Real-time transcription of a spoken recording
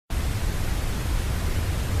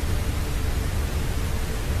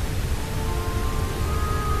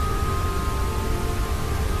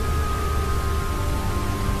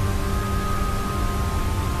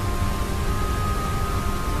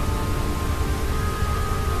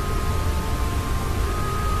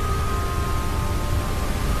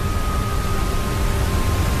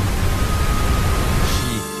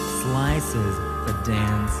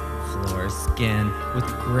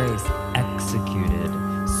grace executed,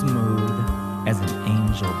 smooth as an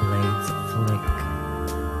angel blade's flick.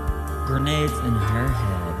 Grenades in her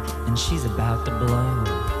head, and she's about to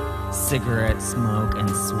blow. Cigarette smoke and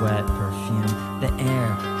sweat perfume, the air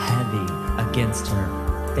heavy against her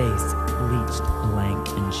face, bleached blank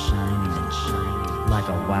and shiny like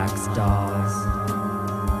a wax doll's.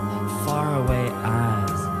 Faraway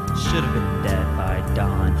eyes should have been dead by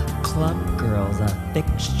dawn. Club girls a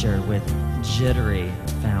fixture with jittery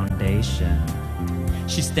foundation.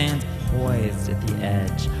 She stands poised at the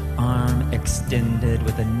edge, arm extended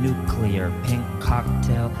with a nuclear pink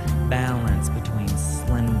cocktail balance between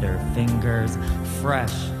slender fingers,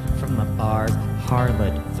 fresh from the bar's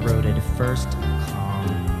harlot-throated first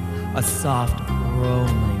calm. A soft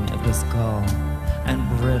rolling of the skull and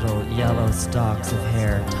brittle yellow stalks of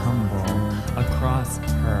hair tumble across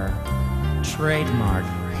her. Trademark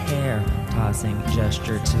hair-tossing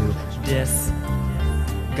gesture to disguise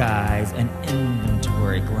an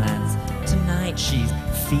inventory glance. Tonight she's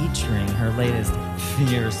featuring her latest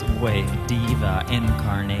fierce wave diva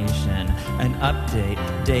incarnation. An update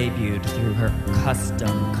debuted through her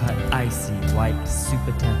custom-cut icy white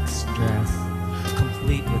Supertex dress,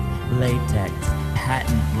 complete with latex,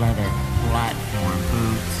 patent leather platform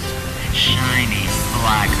boots, shiny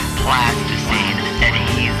black plasticine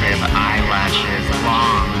adhesive eyelashes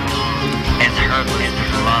long as her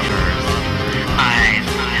lover's, eyes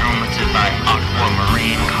helmeted by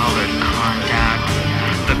aquamarine colored contacts.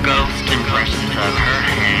 The ghost impressions of her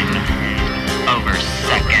hang over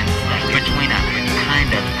seconds between a kind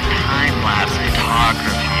of time-lapse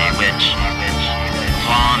photography which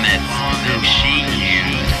vomits who she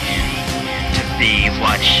used to be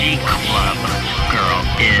what she club girl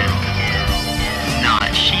is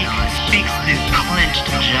not. She speaks through clenched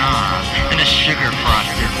jaws and a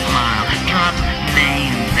sugar-frosted smile, drops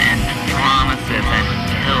names